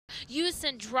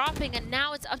Yusin dropping, and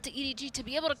now it's up to EDG to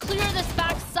be able to clear this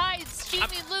backside.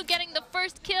 conir0 getting the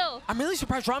first kill. I'm really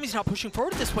surprised Rami's not pushing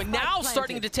forward at this point. Now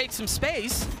starting to take some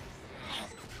space.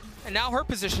 And now her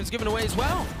position's given away as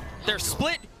well. They're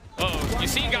split. Oh, you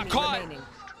see, got caught.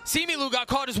 conir0 got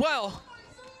caught as well.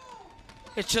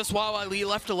 It's just Wawali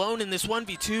left alone in this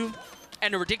 1v2.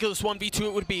 And a ridiculous 1v2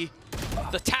 it would be.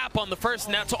 The tap on the first,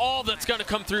 and that's all that's going to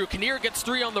come through. conir gets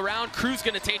 3 on the round. KRU's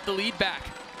going to take the lead back.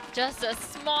 Just a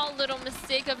small little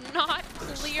mistake of not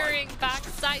clearing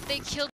backside. They killed